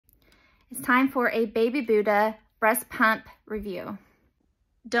It's time for a Baby Buddha breast pump review.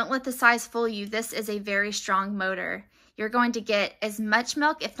 Don't let the size fool you. This is a very strong motor. You're going to get as much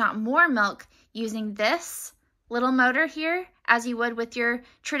milk, if not more milk, using this little motor here as you would with your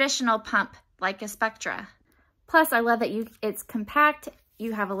traditional pump like a Spectra. Plus, I love that it's compact.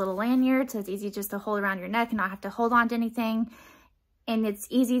 You have a little lanyard, so it's easy just to hold around your neck and not have to hold on to anything. And it's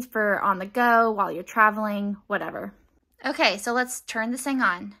easy for on the go, while you're traveling, whatever. Okay, so let's turn this thing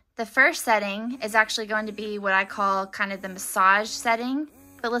on. The first setting is actually going to be what I call kind of the massage setting,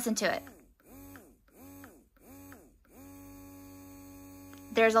 but listen to it.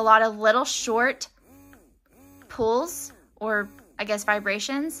 There's a lot of little short pulls, or I guess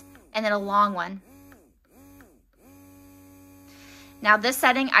vibrations, and then a long one. Now this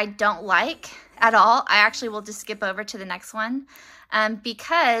setting I don't like at all. I actually will just skip over to the next one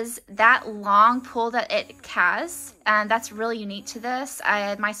because that long pull that it has, that's really unique to this.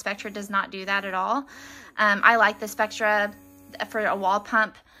 My Spectra does not do that at all. I like the Spectra for a wall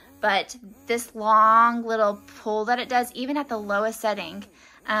pump, but this long little pull that it does, even at the lowest setting,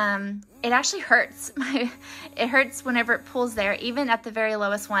 it actually hurts. It hurts whenever it pulls there, even at the very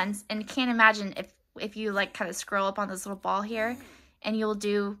lowest ones. And you can't imagine if you like kind of scroll up on this little ball here, and you'll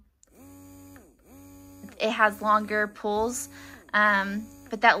do, it has longer pulls,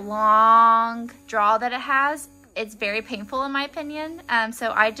 but that long draw that it has, it's very painful in my opinion.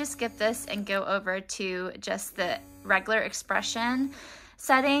 So I just skip this and go over to just the regular expression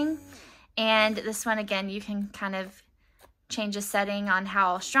setting. And this one, again, you can kind of change the setting on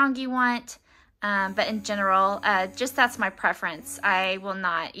how strong you want. But in general, just that's my preference. I will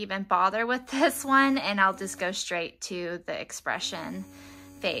not even bother with this one, and I'll just go straight to the expression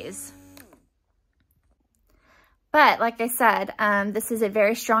phase. But like I said, this is a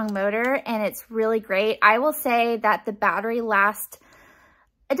very strong motor and it's really great. I will say that the battery lasts,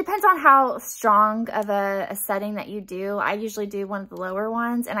 it depends on how strong of a setting that you do. I usually do one of the lower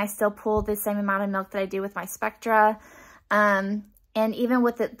ones, and I still pull the same amount of milk that I do with my Spectra. And even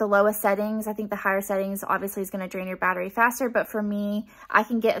with the lowest settings, I think the higher settings obviously is going to drain your battery faster. But for me, I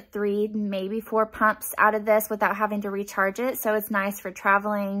can get 3, maybe 4 pumps out of this without having to recharge it. So it's nice for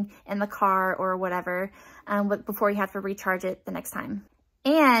traveling in the car or whatever, before you have to recharge it the next time.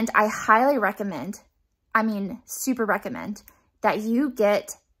 And I highly recommend, I mean, super recommend, that you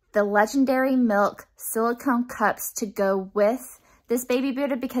get the Legendary Milk silicone cups to go with this Baby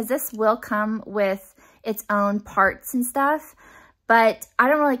Buddha, because this will come with its own parts and stuff. But I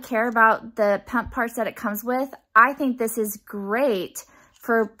don't really care about the pump parts that it comes with. I think this is great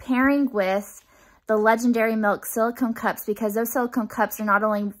for pairing with the Legendary Milk silicone cups, because those silicone cups are not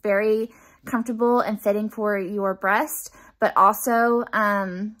only very comfortable and fitting for your breast, but also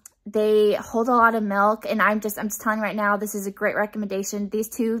they hold a lot of milk. And I'm just telling you right now, this is a great recommendation. These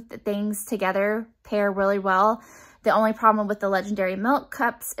two things together pair really well. The only problem with the Legendary Milk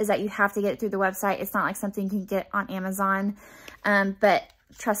cups is that you have to get it through the website. It's not like something you can get on Amazon. But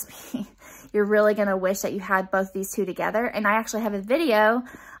trust me, you're really going to wish that you had both these two together. And I actually have a video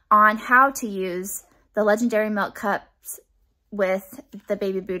on how to use the Legendary Milk cups with the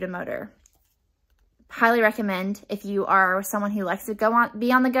Baby Buddha motor. Highly recommend if you are someone who likes to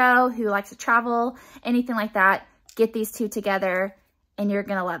be on the go, who likes to travel, anything like that, get these two together and you're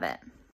going to love it.